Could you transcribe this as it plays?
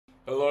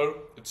Hello,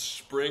 it's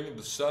spring,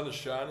 the sun is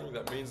shining,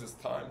 that means it's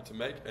time to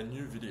make a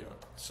new video.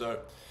 So,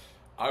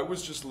 I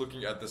was just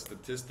looking at the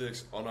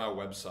statistics on our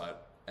website,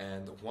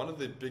 and one of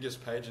the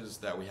biggest pages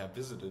that we have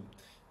visited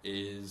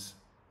is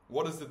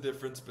what is the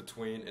difference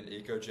between an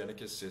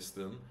ecogenica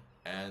system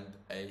and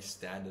a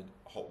standard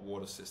hot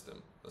water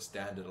system, a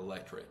standard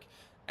electric.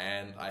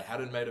 And I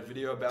hadn't made a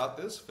video about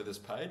this for this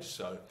page,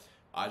 so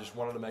I just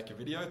wanted to make a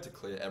video to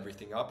clear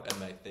everything up and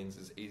make things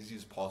as easy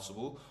as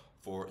possible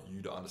for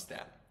you to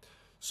understand.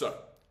 So,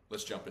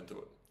 let's jump into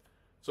it.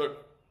 So,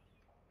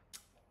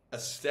 a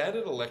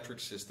standard electric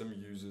system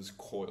uses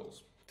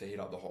coils to heat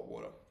up the hot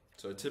water.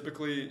 So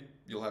typically,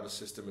 you'll have a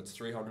system that's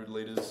 300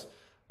 liters,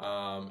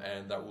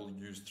 and that will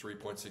use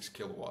 3.6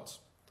 kilowatts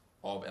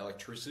of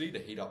electricity to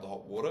heat up the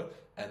hot water.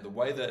 And the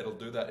way that it'll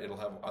do that, it'll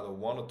have either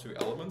one or two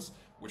elements,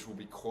 which will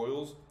be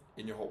coils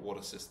in your hot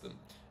water system.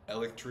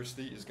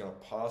 Electricity is going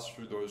to pass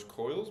through those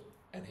coils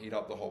and heat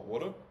up the hot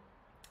water,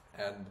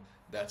 and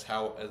that's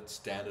how a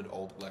standard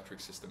old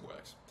electric system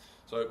works.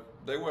 So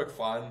they work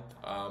fine.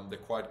 They're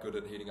quite good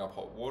at heating up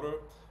hot water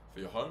for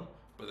your home,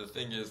 but the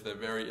thing is they're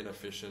very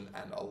inefficient,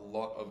 and a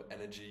lot of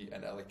energy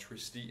and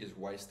electricity is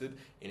wasted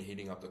in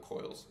heating up the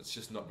coils. It's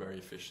just not very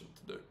efficient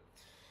to do.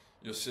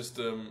 Your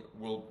system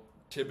will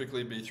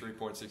typically be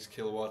 3.6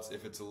 kilowatts.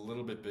 If it's a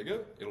little bit bigger,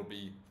 it'll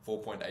be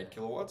 4.8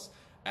 kilowatts.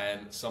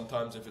 And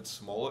sometimes if it's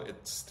smaller,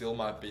 it still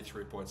might be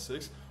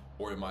 3.6,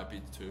 or it might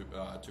be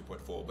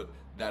 2.4. But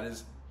that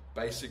is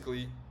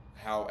basically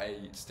how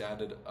a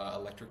standard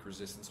electric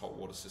resistance hot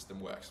water system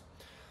works.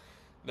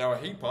 Now, a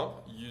heat pump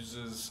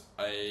uses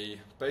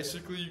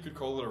basically you could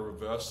call it a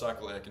reverse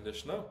cycle air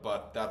conditioner,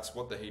 but that's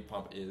what the heat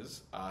pump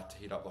is to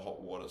heat up the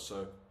hot water.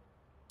 So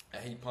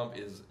a heat pump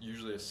is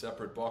usually a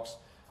separate box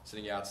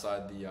sitting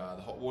outside the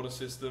hot water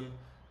system.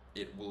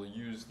 It will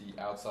use the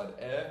outside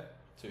air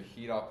to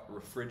heat up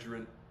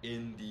refrigerant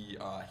in the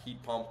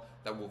heat pump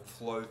that will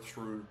flow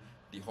through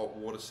the hot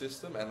water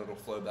system, and it'll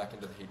flow back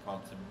into the heat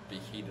pump to be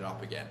heated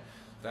up again.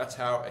 That's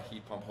how a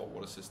heat pump hot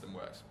water system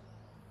works.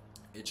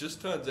 It just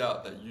turns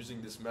out that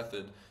using this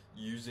method,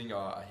 using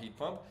a heat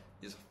pump,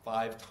 is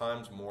 5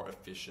 times more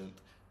efficient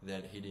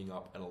than heating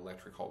up an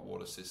electric hot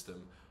water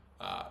system.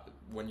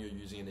 When you're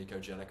using an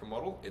ecogenica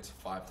model, it's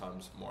 5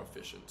 times more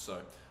efficient.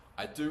 So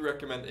I do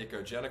recommend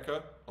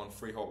Ecogenica on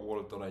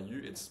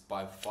freehotwater.au. It's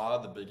by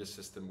far the biggest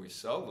system we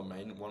sell, the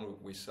main one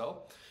we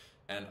sell.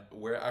 And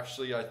we're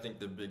actually, I think,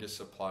 the biggest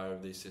supplier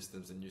of these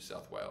systems in New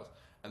South Wales.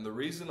 And the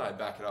reason I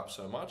back it up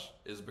so much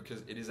is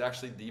because it is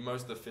actually the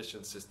most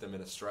efficient system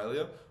in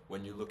Australia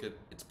when you look at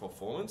its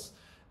performance.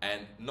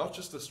 And not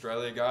just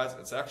Australia, guys,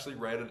 it's actually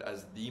rated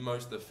as the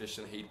most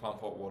efficient heat pump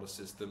hot water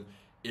system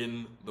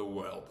in the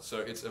world. So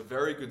it's a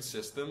very good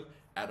system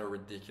at a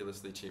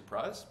ridiculously cheap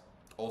price.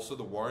 Also,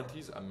 the warranty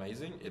is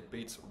amazing. It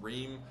beats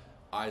Rheem,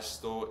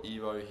 iStore,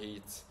 Evo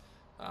Heat,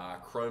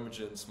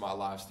 Chromogen, Smart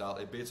Lifestyle.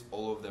 It beats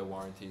all of their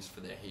warranties for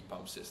their heat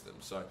pump system.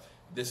 So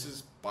this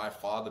is by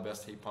far the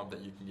best heat pump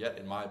that you can get,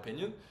 in my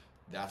opinion.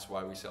 That's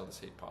why we sell this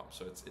heat pump.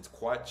 So it's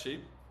quite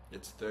cheap.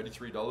 It's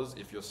 $33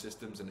 if your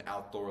system's an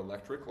outdoor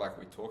electric, like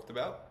we talked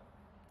about.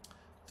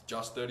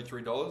 Just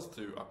 $33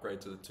 to upgrade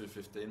to the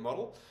 215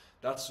 model.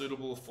 That's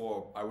suitable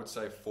for, I would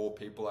say, 4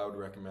 people. I would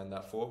recommend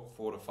that for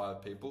 4 to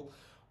 5 people.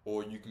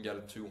 Or you can get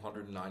a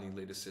 290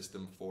 litre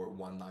system for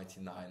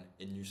 $199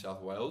 in New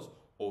South Wales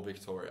or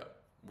Victoria.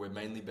 We're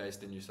mainly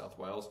based in New South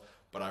Wales,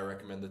 but I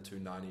recommend the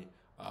 290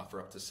 for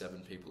up to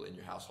 7 people in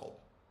your household.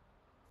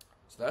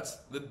 So that's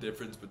the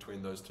difference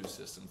between those two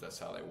systems. That's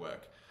how they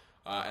work.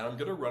 And I'm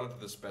going to run into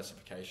the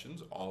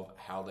specifications of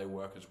how they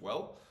work as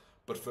well.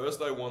 But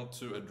first I want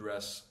to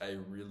address a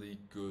really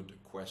good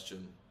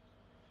question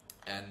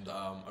and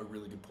a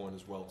really good point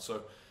as well.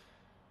 So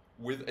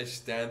with a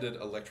standard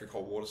electric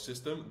hot water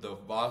system, the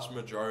vast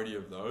majority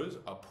of those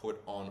are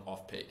put on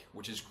off-peak,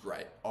 which is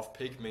great.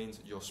 Off-peak means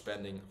you're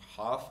spending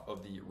half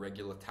of the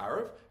regular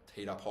tariff to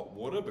heat up hot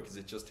water because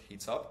it just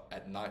heats up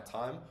at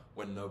nighttime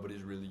when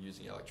nobody's really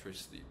using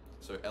electricity.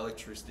 So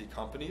electricity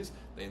companies,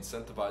 they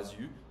incentivize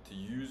you to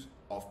use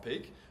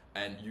off-peak,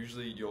 and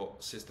usually your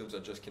systems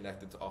are just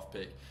connected to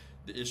off-peak.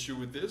 The issue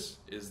with this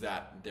is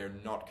that they're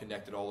not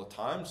connected all the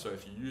time, so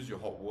if you use your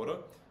hot water,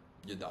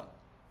 you're done.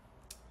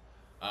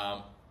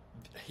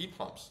 Heat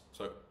pumps.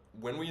 So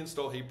when we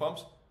install heat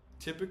pumps,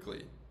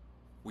 typically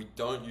we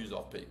don't use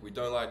off-peak. We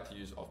don't like to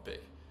use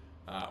off-peak.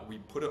 We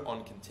put it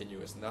on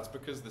continuous, and that's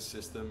because the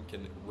system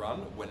can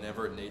run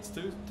whenever it needs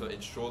to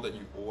ensure that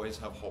you always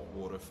have hot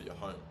water for your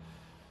home.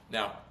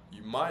 Now,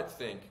 you might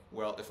think,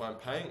 well, if I'm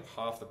paying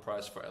half the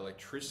price for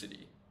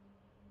electricity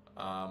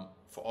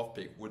for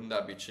off-peak, wouldn't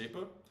that be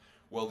cheaper?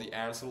 Well, the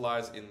answer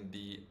lies in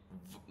the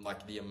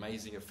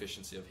amazing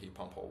efficiency of heat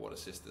pump hot water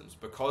systems.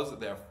 Because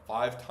they're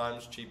 5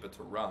 times cheaper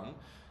to run,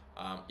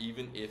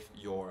 even if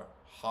you're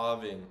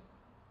halving,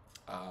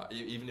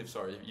 even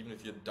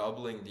if you're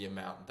doubling the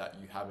amount that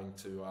you're having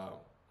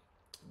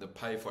to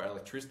pay for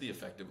electricity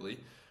effectively,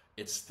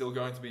 it's still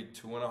going to be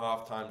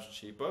 2.5 times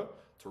cheaper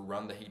to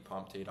run the heat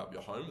pump to heat up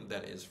your home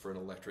than it is for an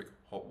electric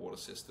hot water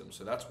system.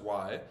 So that's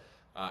why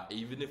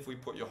even if we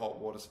put your hot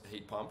water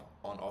heat pump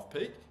on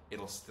off-peak, it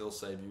it'll still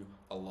save you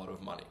a lot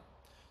of money.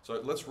 So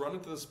let's run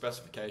into the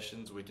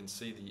specifications. We can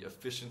see the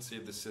efficiency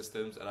of the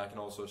systems, and I can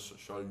also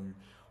show you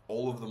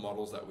all of the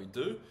models that we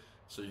do,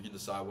 so you can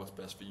decide what's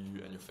best for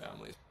you and your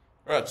family.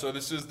 All right, so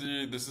this is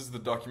the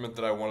document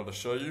that I wanted to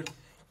show you.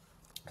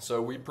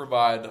 So we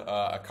provide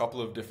a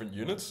couple of different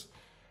units.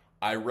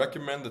 I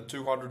recommend the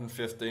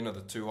 215 or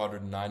the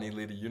 290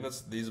 liter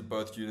units. These are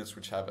both units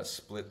which have a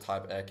split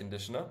type air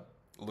conditioner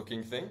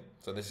looking thing.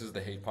 So this is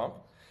the heat pump,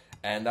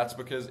 and that's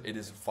because it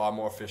is far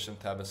more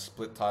efficient to have a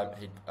split type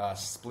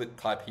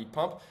heat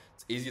pump.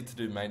 It's easier to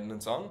do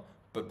maintenance on,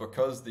 but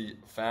because the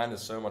fan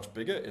is so much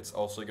bigger, it's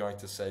also going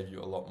to save you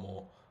a lot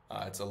more.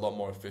 It's a lot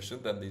more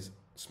efficient than these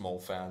small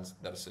fans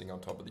that are sitting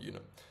on top of the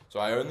unit. So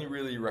I only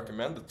really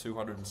recommend the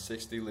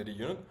 260 liter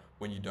unit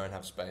when you don't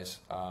have space,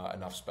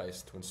 enough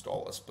space to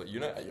install a split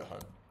unit at your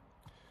home.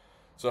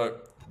 So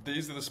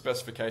these are the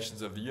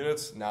specifications of the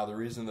units. Now the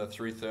reason the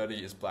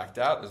 330 is blacked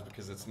out is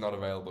because it's not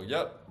available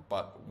yet,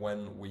 but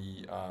when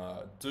we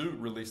do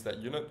release that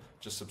unit,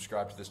 just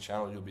subscribe to this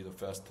channel, you'll be the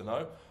first to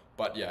know.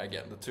 But yeah,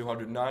 again, the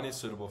 290 is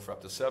suitable for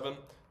up to 7.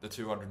 The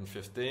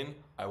 215,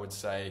 I would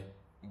say,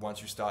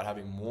 once you start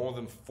having more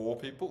than 4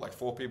 people, like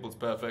 4 people is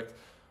perfect.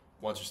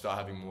 Once you start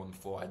having more than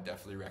 4, I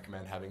definitely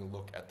recommend having a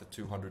look at the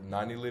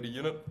 290 liter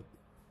unit.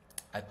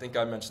 I think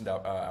I mentioned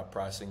our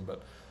pricing,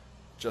 but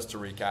just to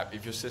recap,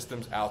 if your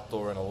system's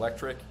outdoor and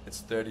electric,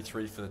 it's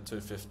 $33 for the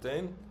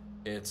 215.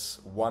 It's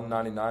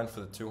 $199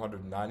 for the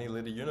 290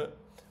 liter unit.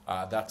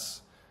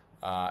 That's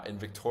in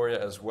Victoria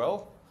as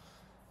well.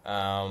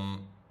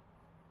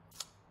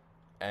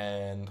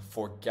 And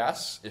for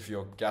gas, if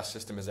your gas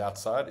system is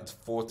outside, it's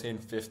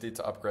 $14.50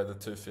 to upgrade the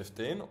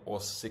 215 or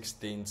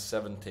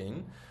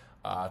 $16.17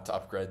 to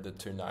upgrade the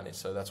 290.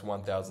 So that's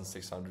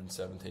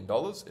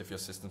 $1,617 if your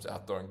system's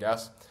outdoor and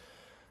gas.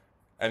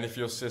 And if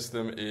your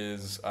system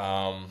is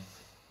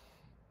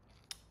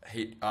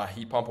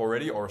heat pump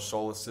already or a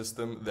solar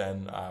system,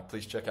 then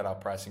please check out our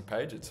pricing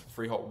page. It's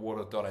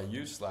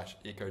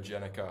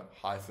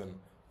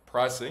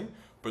freehotwater.au/ecogenica-pricing.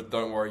 But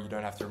don't worry, you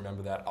don't have to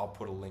remember that. I'll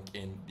put a link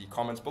in the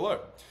comments below.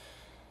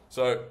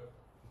 So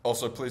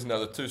also please know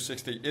the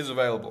 260 is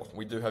available.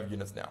 We do have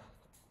units now.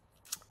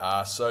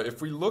 So if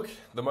we look,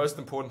 the most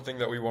important thing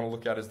that we want to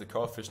look at is the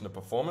coefficient of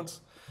performance.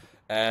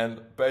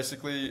 And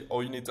basically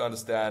all you need to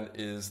understand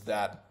is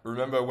that,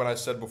 remember when I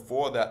said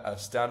before that a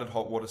standard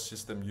hot water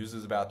system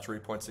uses about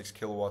 3.6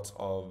 kilowatts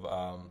of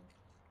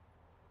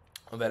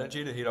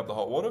energy to heat up the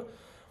hot water?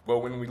 Well,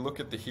 when we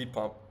look at the heat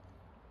pump,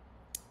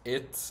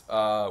 it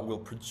will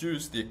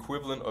produce the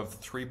equivalent of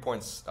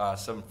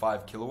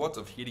 3.75 kilowatts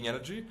of heating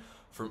energy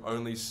from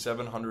only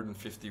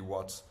 750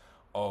 watts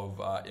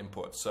of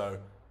input. So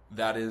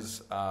that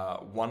is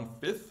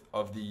 1/5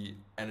 of the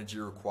energy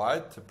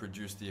required to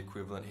produce the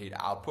equivalent heat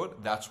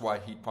output. That's why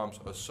heat pumps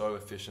are so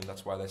efficient.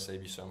 That's why they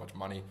save you so much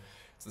money.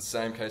 It's the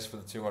same case for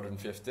the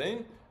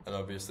 215, and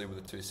obviously with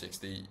the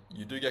 260,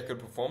 you do get good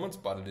performance,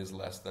 but it is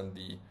less than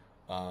the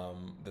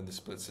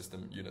split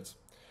system units.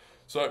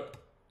 So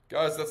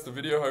guys, that's the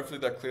video. Hopefully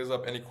that clears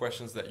up any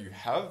questions that you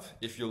have.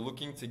 If you're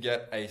looking to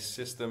get a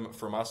system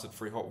from us at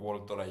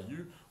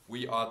freehotwater.au,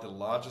 we are the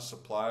largest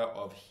supplier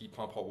of heat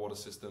pump hot water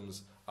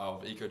systems,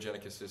 of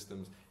ecogenica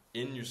systems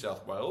in New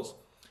South Wales.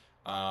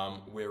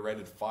 We're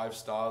rated 5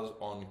 stars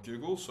on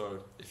Google,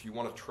 so if you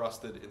want a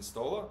trusted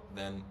installer,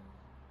 then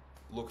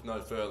look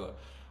no further.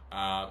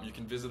 You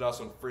can visit us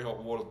on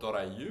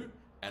freehotwater.au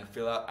and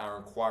fill out our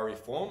inquiry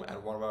form,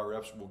 and one of our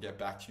reps will get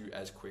back to you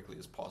as quickly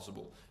as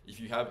possible. If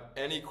you have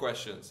any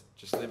questions,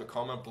 just leave a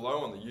comment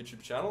below on the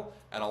YouTube channel,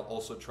 and I'll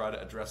also try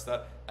to address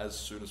that as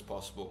soon as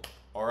possible.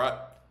 All right,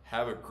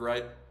 have a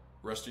great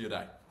rest of your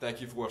day.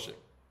 Thank you for watching.